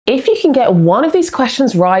If you can get one of these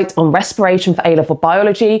questions right on respiration for A-level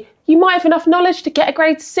biology, you might have enough knowledge to get a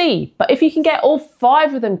grade C. But if you can get all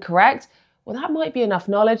 5 of them correct, well, that might be enough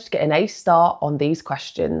knowledge to get an A star on these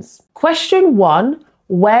questions. Question 1,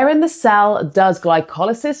 where in the cell does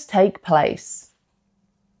glycolysis take place?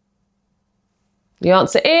 The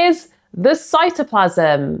answer is the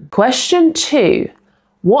cytoplasm. Question 2,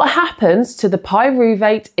 what happens to the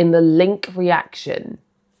pyruvate in the link reaction?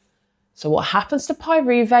 So what happens to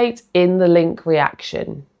pyruvate in the link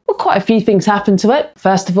reaction? Well, quite a few things happen to it.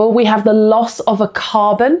 First of all, we have the loss of a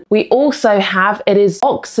carbon. We also have it is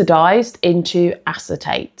oxidized into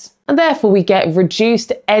acetate. And therefore we get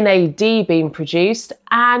reduced NAD being produced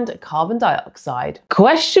and carbon dioxide.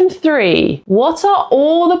 Question 3, what are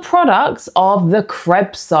all the products of the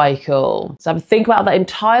Krebs cycle? So think about that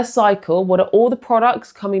entire cycle. What are all the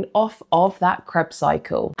products coming off of that Krebs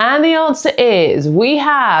cycle? And the answer is we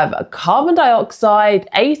have carbon dioxide,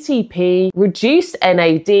 ATP, reduced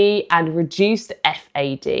NAD and reduced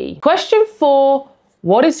FAD. Question 4,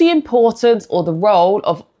 what is the importance or the role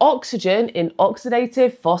of oxygen in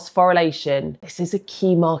oxidative phosphorylation? This is a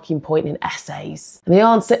key marking point in essays. And the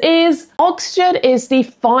answer is oxygen is the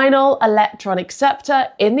final electron acceptor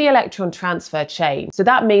in the electron transfer chain. So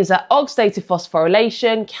that means that oxidative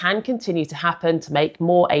phosphorylation can continue to happen to make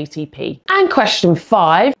more ATP. And question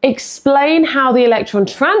 5, explain how the electron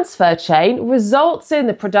transfer chain results in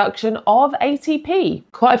the production of ATP.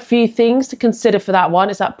 Quite a few things to consider for that one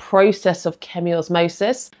is that process of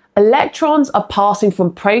chemiosmosis. Electrons are passing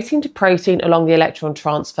from protein to protein along the electron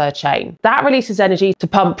transfer chain. That releases energy to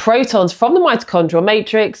pump protons from the mitochondrial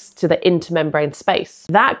matrix to the intermembrane space.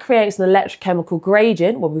 That creates an electrochemical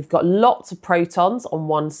gradient where we've got lots of protons on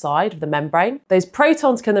one side of the membrane. Those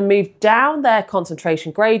protons can then move down their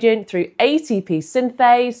concentration gradient through ATP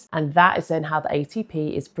synthase, and that is then how the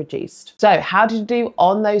ATP is produced. So how did you do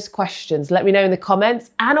on those questions? Let me know in the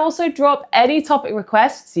comments, and also drop any topic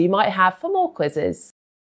requests you might have for more quizzes.